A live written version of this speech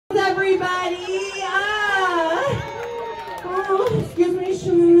everybody. Oh, excuse me,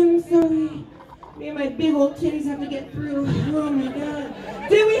 Sean, I'm sorry. Me and my big old titties have to get through. Oh my God.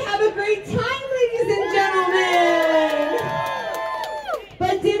 Did we have a great time, ladies and gentlemen?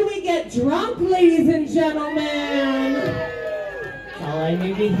 But did we get drunk, ladies and gentlemen? That's all I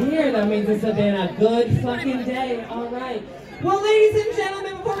need to hear. That means this has been a good fucking day. All right. Well, ladies and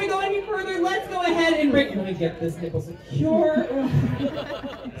gentlemen, before we go any further, let's go ahead and break. Let me get this nipple secure.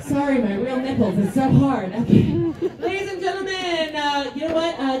 Sorry, my real nipples. It's so hard. Okay. Ladies and gentlemen, you know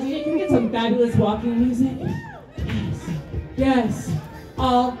what? DJ, can we get some fabulous walking music? Yes. Yes.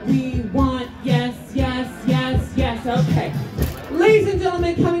 All we want. Yes, yes, yes, yes. Okay. Ladies and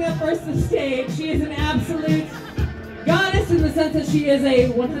gentlemen, coming up first to the stage, she is an absolute goddess in the sense that she is a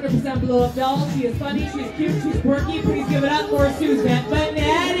 100% blow-up doll. She is funny, she's cute, she's quirky. Please give it up for Suzette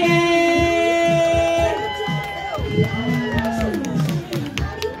Benetti!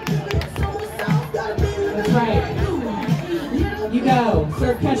 That's right. You go.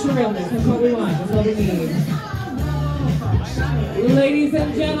 Serve Kesha realness. That's what we want. That's what we need. Ladies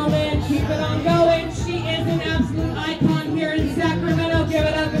and gentlemen, keep it on going. She is an absolute icon here in Sacramento. Give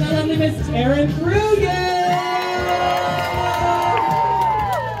it up for the lovely Miss Taryn Bruyer!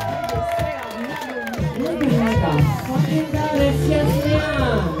 Fucking goddess, yes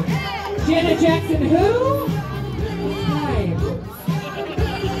ma'am. Janet Jackson, who? Right.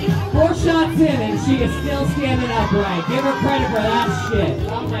 4 shots in and she is still standing upright. Give her credit for that shit.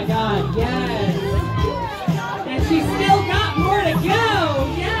 Oh my God, yes. And she's still got more to go,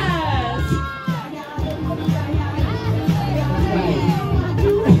 yes.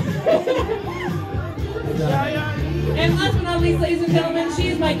 Right. And last but not least, ladies and gentlemen, she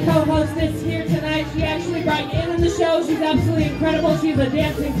is my co-hostess here tonight. She actually brought in on the show. She's absolutely incredible. She's a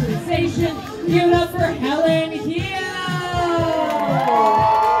dancing sensation. Give it up for Helen Hill.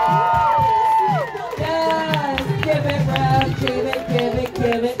 Yes, give it, Rev,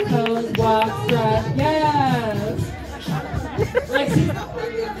 give it, pose, walk, strut, yes. Like,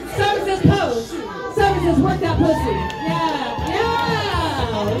 some says pose, some says work that pussy. Yeah, yes.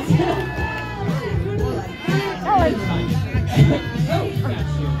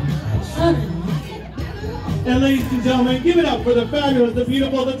 And ladies and gentlemen, give it up for the fabulous, the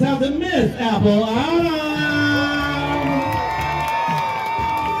beautiful, the talented Miss Apple Autumn!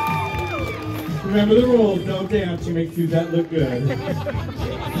 Remember the rules, don't dance, she makes Suzette look good. Give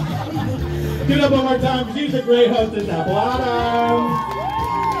it up one more time, she's a great hostess, Apple Autumn!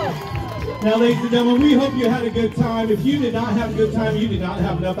 Now ladies and gentlemen, we hope you had a good time. If you did not have a good time, you did not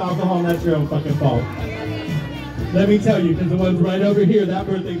have enough alcohol, and that's your own fucking fault. Let me tell you, because the one's right over here, that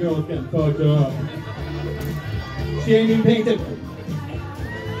birthday girl is getting fucked up. She ain't even painted.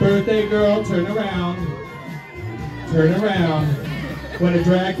 Birthday girl, turn around. Turn around. When a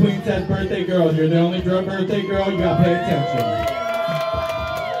drag queen says birthday girl and you're the only birthday girl, you gotta pay attention.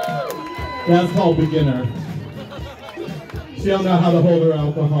 That's called beginner. She don't know how to hold her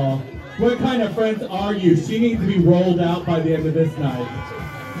alcohol. What kind of friends are you? She needs to be rolled out by the end of this night.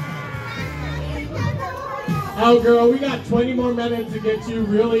 Oh girl, we got 20 more minutes to get you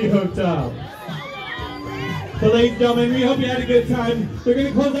really hooked up. So ladies and gentlemen, we hope you had a good time. They're going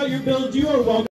to close out your bills. You are welcome.